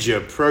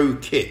Hedger Pro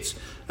Kit.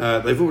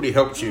 They've already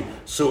helped you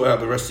sort out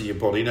the rest of your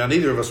body. Now,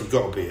 neither of us have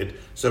got a beard,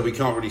 so we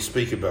can't really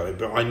speak about it.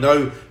 But I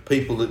know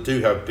people that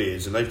do have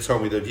beards, and they've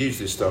told me they've used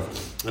this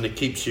stuff, and it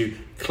keeps you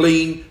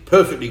clean,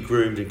 perfectly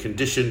groomed and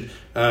conditioned,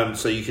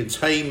 so you can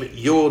tame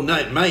your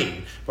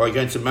mane by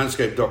going to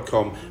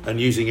manscaped.com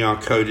and using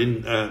our code,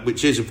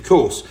 which is, of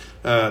course,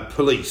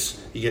 police.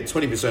 You get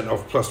 20%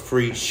 off plus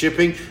free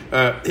shipping.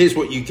 Here's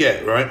what you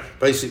get, right?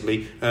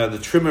 Basically, the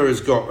trimmer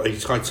has got a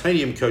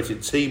titanium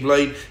coated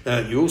T-blade.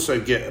 You also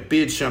get a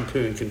beard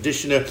shampoo and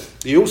conditioner.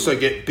 You also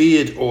get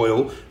beard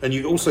oil, and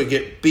you also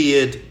get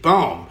beard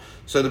balm.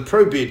 So the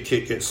Pro Beard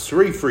Kit gets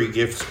 3 free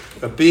gifts: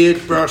 a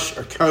beard brush,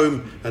 a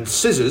comb and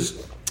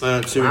scissors,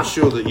 to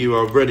ensure that you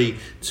are ready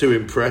to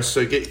impress.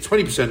 So get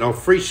 20%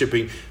 off, free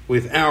shipping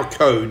with our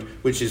code,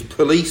 which is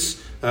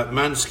police at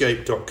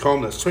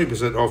manscaped.com. That's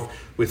 20%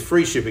 off with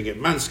free shipping at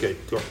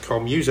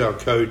manscaped.com. Use our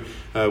code,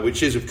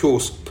 which is, of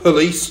course,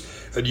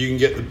 police, and you can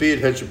get the Beard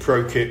Hedger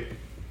Pro Kit,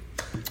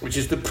 which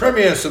is the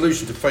premier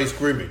solution to face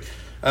grooming.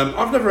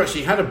 I've never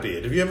actually had a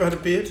beard. Have you ever had a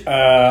beard?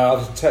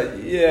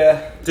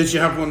 Yeah. Did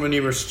you have one when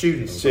you were a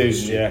student?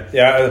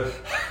 Yeah.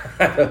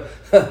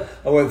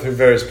 I went through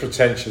various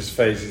pretentious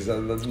phases.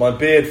 My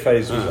beard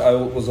phase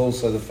was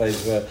also the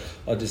phase where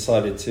I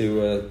decided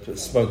to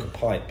smoke a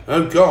pipe.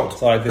 Oh, God.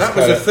 So that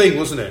was a thing,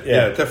 wasn't it?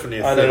 Yeah, definitely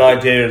a thing. I had an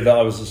idea that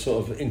I was a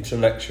sort of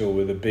intellectual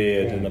with a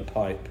beard and a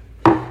pipe.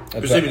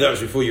 Presumably that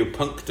was before your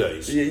punk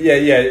days.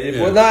 Yeah.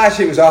 Well, no,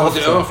 actually it was after.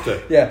 Was it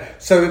after? Yeah.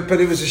 So,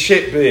 but it was a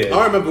shit beard.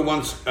 I remember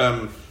once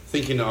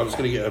thinking that I was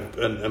going to get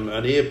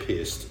an ear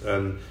pierced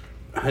and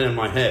in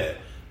my hair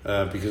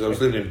because I was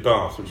living in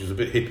Bath, which was a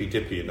bit hippy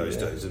dippy in those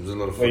days. It was a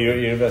lot of fun. Well, you were at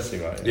university,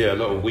 right? Yeah, a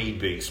lot of weed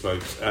being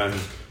smoked.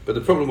 But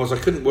the problem was I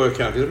couldn't work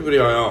out, because everybody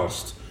I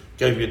asked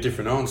gave me a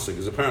different answer,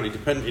 because apparently,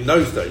 in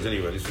those days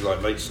anyway, this was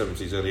like late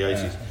 70s, early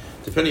 80s,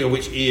 depending on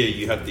which ear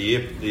you had the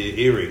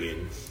earring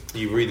in,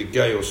 you were either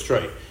gay or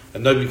straight.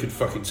 And nobody could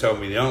fucking tell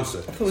me the answer.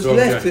 I thought it was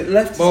left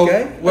is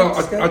gay? Well,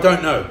 I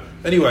don't know.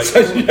 Anyway, so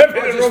you have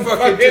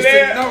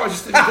I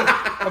just didn't.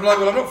 I'm like,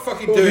 well, I'm not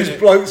fucking doing it.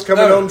 Blokes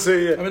coming on to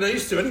you. I mean, I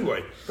used to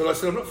anyway, but I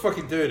said I'm not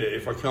fucking doing it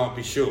if I can't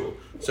be sure.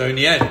 So in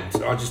the end,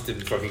 I just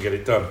didn't fucking get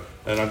it done,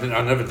 and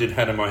I never did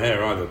head in my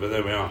hair either. But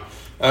there we are.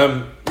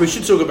 We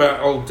should talk about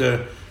old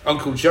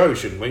Uncle Joe,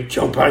 shouldn't we?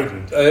 Joe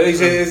Biden.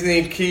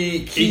 Isn't he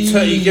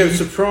He gave a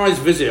surprise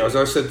visit, as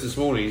I said this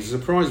morning. He's a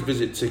surprise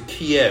visit to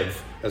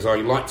Kiev, as I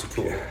like to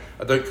call it.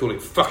 I don't call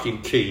it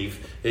fucking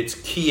Kiev. It's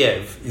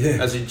Kiev,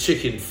 as in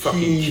chicken fucking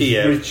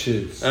Kiev.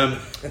 Richards.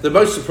 The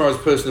most surprised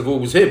person of all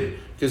was him,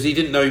 because he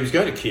didn't know he was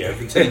going to Kiev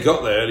until he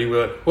got there. And he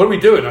were, what are we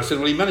doing? I said,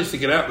 well, he managed to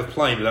get out of the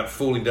plane without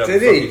falling down the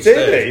fucking stairs.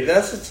 Did he?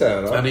 That's a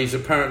turn on. And he's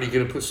apparently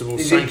going to put some more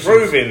sanctions. He's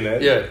improving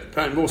then. Yeah,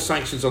 apparently more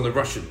sanctions on the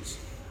Russians.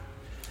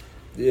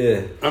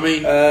 Yeah. I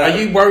mean, are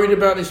you worried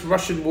about this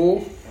Russian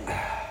war?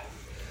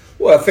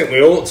 Well, I think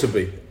we ought to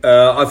be.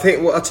 I'll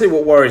tell you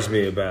what worries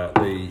me about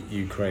the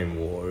Ukraine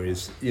war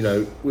is,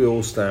 we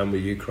all stand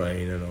with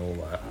Ukraine and all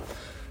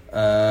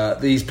that.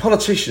 These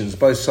politicians,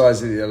 both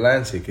sides of the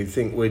Atlantic, who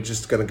think we're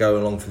just going to go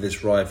along for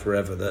this ride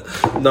forever,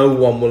 that no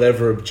one will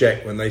ever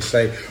object when they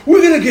say,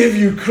 we're going to give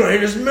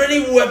Ukraine as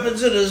many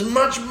weapons and as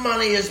much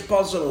money as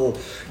possible.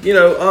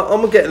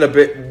 I'm getting a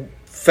bit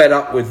fed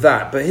up with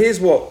that. But here's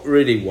what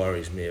really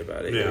worries me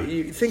about it. Yeah.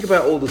 You think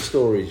about all the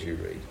stories you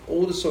read,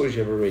 all the stories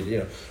you ever read. You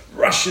know,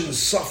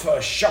 Russians suffer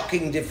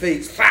shocking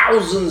defeats,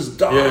 thousands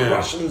die,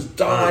 Russians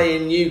die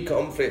in new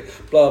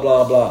conflict, blah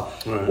blah blah.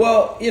 Right.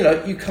 Well, you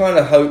know, you kind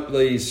of hope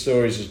these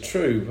stories are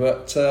true,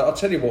 but I'll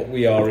tell you what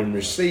we are in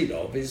receipt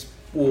of is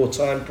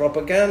wartime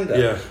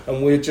propaganda,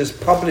 and we're just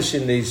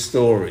publishing these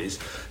stories.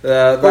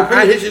 Well,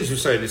 Billy Hitchens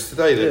was saying this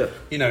today that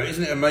you know,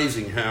 isn't it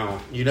amazing how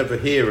you never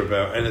hear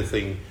about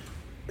anything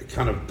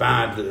kind of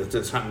bad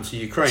that's happened to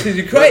Ukraine? To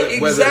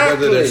Ukraine, whether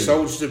their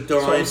soldiers have died,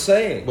 that's what I'm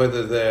saying.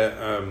 Whether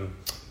they're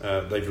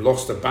they've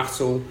lost a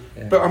battle.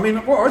 But I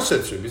mean, what I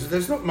said to him is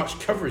there's not much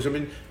coverage. I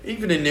mean,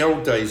 even in the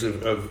old days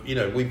of you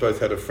know, we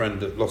both had a friend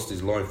that lost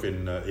his life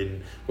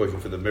in working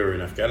for the Mirror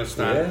in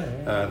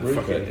Afghanistan.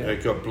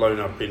 Got blown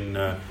up in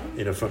a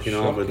fucking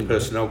armoured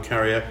personnel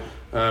carrier.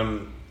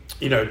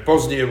 You know,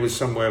 Bosnia was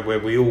somewhere where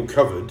we all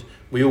covered.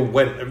 We all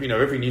went. You know,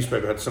 every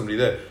newspaper had somebody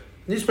there.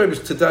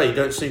 Newspapers today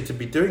don't seem to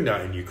be doing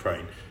that in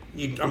Ukraine.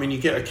 I mean, you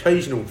get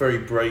occasional very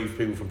brave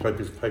people from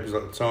papers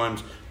like the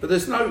Times, but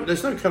there's no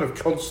kind of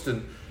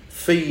constant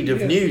feed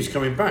of news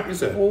coming back, is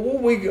there?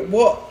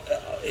 Well,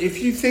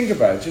 if you think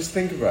about it, just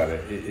think about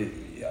it.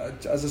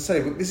 As I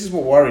say, this is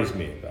what worries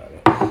me about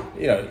it.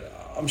 You know,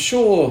 I'm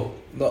sure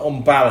that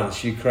on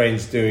balance,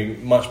 Ukraine's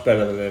doing much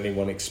better than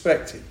anyone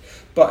expected.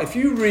 But if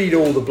you read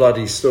all the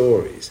bloody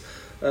stories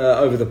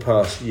over the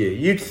past year,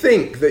 you'd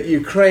think that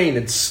Ukraine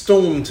had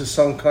stormed to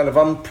some kind of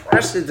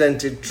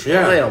unprecedented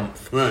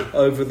triumph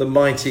over the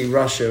mighty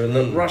Russia, and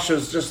that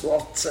Russia's just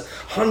lost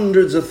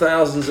hundreds of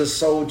thousands of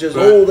soldiers,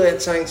 all their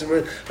tanks,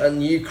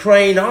 and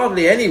Ukraine,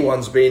 hardly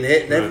anyone's been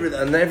hit,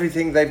 and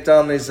everything they've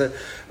done is a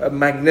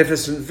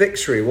magnificent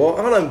victory. Well,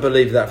 I don't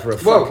believe that for a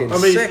fucking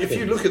second. If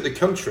you look at the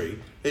country,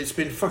 it's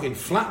been fucking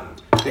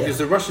flattened. Because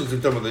the Russians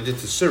have done what they did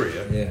to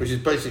Syria, which is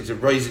basically to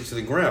raise it to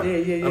the ground.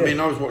 I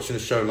mean, I was watching a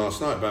show last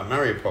night about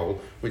Mariupol,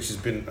 which has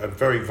been a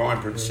very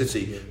vibrant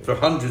city for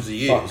hundreds of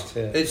years.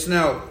 It's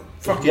now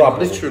fucking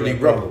literally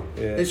rubble.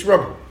 It's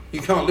rubble. You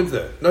can't live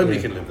there.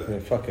 Nobody can live there.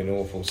 Fucking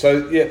awful.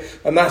 So,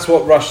 and that's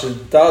what Russia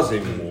does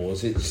in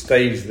wars. It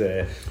stays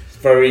there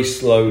very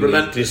slowly,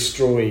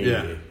 destroying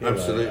you.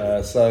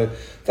 Absolutely. So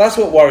that's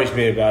what worries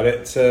me about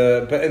it.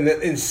 But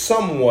in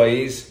some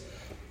ways,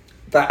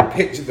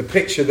 the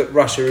picture that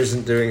Russia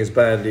isn't doing as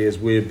badly as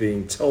we're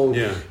being told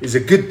is a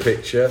good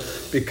picture,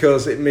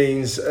 because it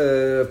means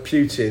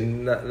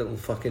Putin, that little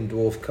fucking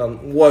dwarf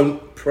cunt,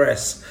 won't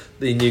press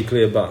the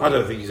nuclear button. I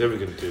don't think he's ever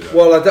going to do that.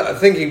 Well, I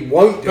think he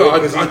won't do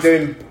it, because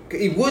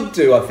he would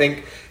do, I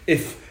think,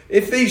 if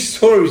these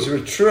stories were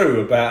true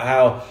about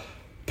how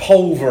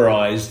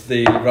pulverised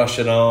the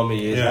Russian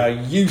army is, how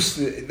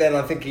useless, then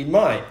I think he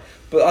might.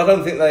 But I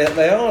don't think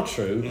they are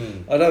true.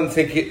 I don't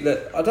think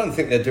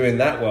they're doing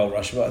that well,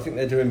 Russia. But I think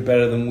they're doing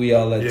better than we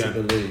are led to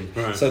believe.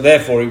 Right. So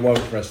therefore, he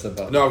won't press the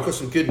button. No, I've got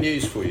some good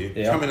news for you.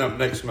 Coming up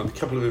next month, a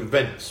couple of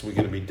events we're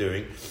going to be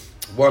doing.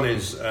 One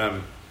is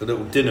the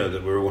little dinner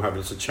that we're all having.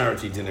 It's a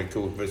charity dinner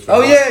called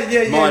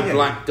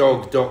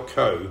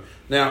MyBlackDog.co.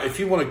 Now, if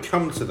you want to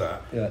come to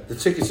that, the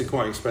tickets are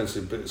quite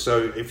expensive. But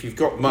so if you've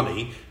got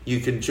money, you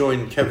can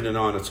join Kevin and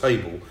I on a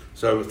table.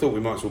 So I thought we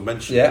might as well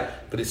mention it.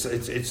 But it's a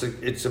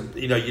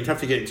you know, you'd have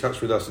to get in touch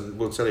with us and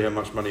we'll tell you how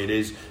much money it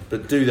is.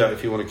 But do that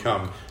if you want to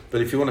come.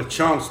 But if you want a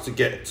chance to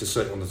get to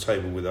sit on the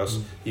table with us,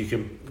 you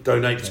can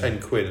donate 10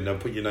 quid and they'll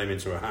put your name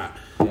into a hat.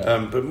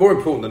 But more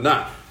important than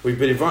that, we've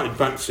been invited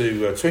back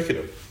to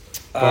Twickenham.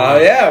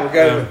 We're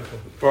going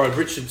by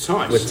Richard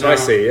Tice. With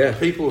Ticey,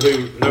 people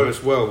who know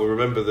us well will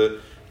remember that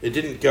it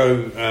didn't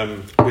go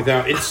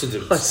without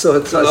incident. I saw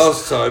Tice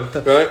last time,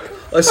 right?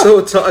 I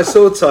saw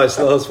Tice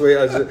last week.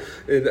 I was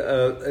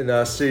in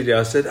our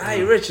studio. I said,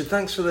 "Hey, Richard,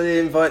 thanks for the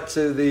invite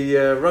to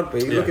the rugby.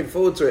 Looking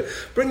forward to it.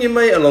 Bring your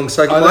mate along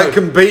so I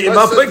can beat him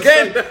up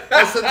again."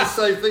 I said the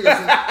same thing.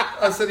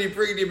 I said, "You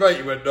bringing your mate?"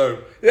 He went, "No."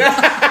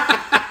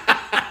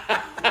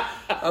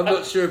 I'm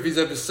not sure if he's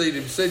ever seen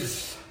him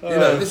since. You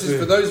know, this is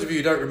for those of you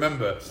who don't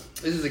remember.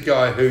 This is a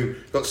guy who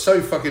got so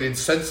fucking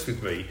incensed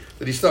with me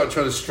that he started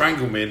trying to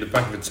strangle me in the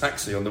back of a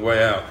taxi on the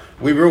way out.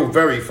 We were all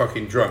very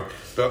fucking drunk.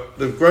 But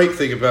the great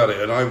thing about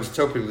it, and I always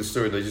tell people this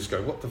story and they just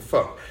go, "What the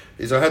fuck?"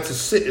 is I had to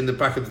sit in the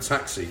back of the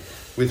taxi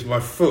with my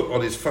foot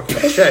on his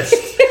fucking chest.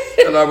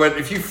 And I went,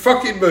 "If you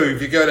fucking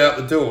move, you're going out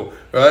the door,"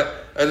 right?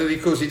 And then,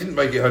 of course, he didn't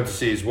make it home to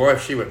see his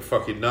wife. She went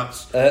fucking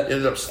nuts. He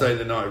ended up staying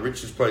the night at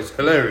Richard's place.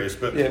 Hilarious.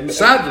 But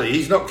sadly,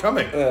 he's not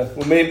coming.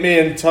 Well, me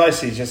and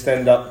Ticey just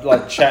end up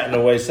like chatting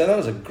away, saying, "That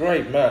was a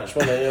great match,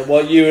 wasn't it?"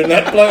 While you and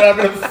that bloke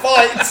having a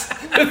fight,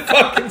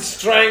 fucking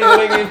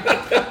strangling him.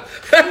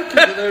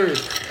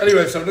 Hilarious.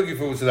 Anyway, so I'm looking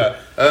forward to that.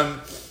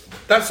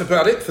 That's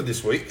about it for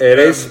this week. It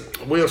is.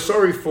 We are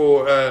sorry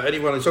for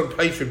anyone who's on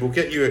Patreon. We'll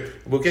get you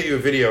a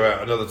video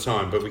out another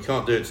time, but we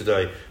can't do it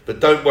today.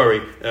 But don't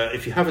worry,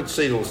 if you haven't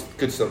seen all the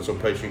good stuff that's on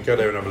Patreon, go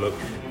there and have a look.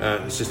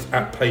 It's just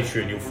at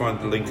Patreon. You'll find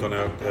the link on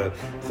our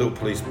Thought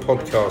Police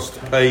podcast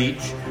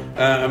page.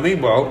 And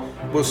meanwhile,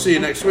 we'll see you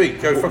next week.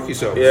 Go fuck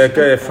yourselves. Yeah,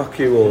 go fuck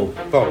you all.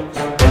 Bollocks.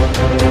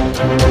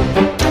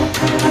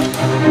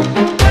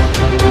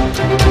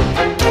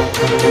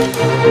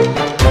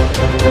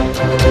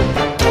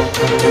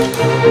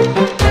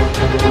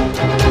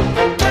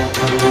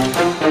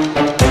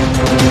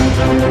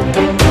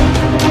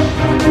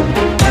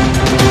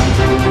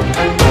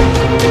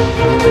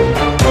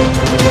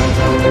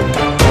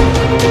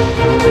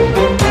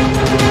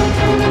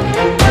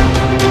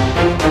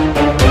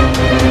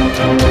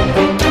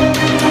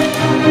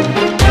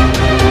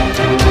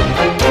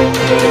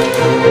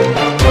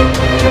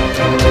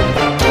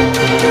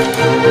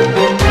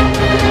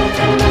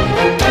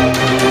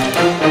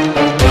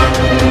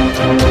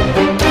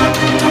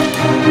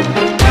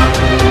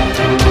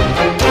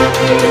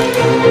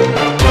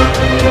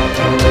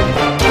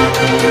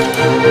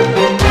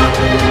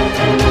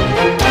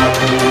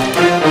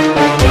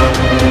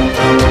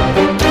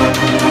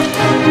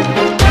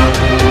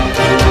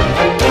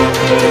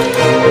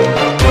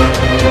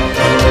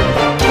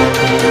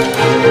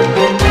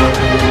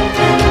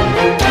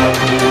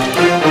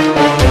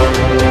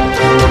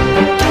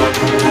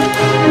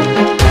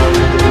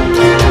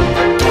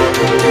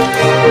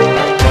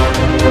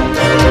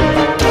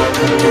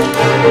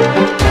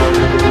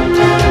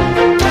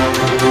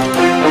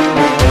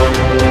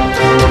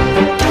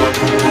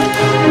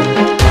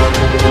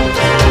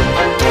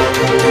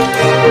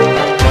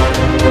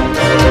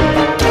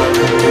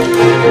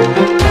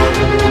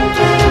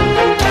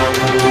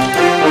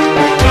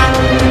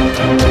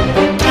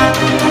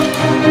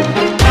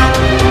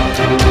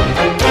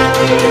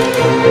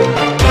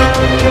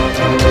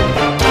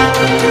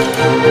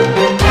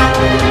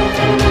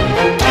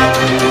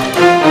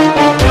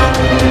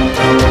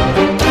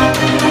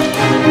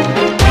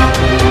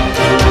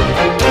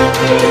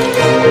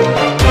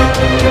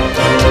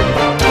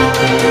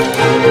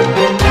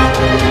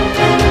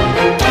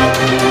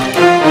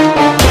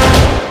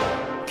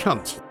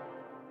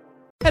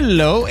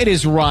 Hello, it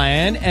is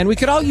Ryan, and we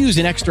could all use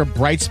an extra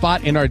bright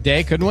spot in our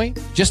day, couldn't we?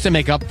 Just to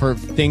make up for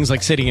things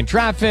like sitting in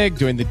traffic,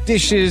 doing the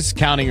dishes,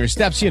 counting your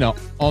steps, you know,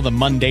 all the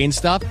mundane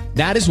stuff.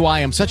 That is why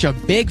I'm such a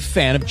big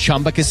fan of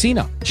Chumba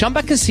Casino.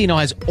 Chumba Casino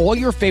has all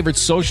your favorite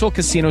social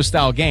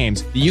casino-style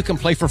games that you can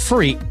play for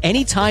free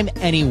anytime,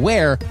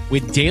 anywhere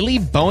with daily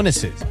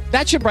bonuses.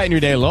 That should brighten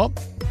your day a little.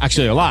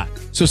 Actually, a lot.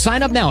 So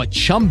sign up now at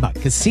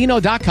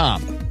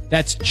ChumbaCasino.com.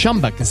 That's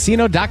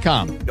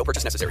ChumbaCasino.com. No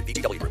purchase necessary.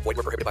 VGW Group. Void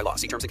where prohibited by law.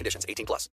 See terms and conditions. 18+.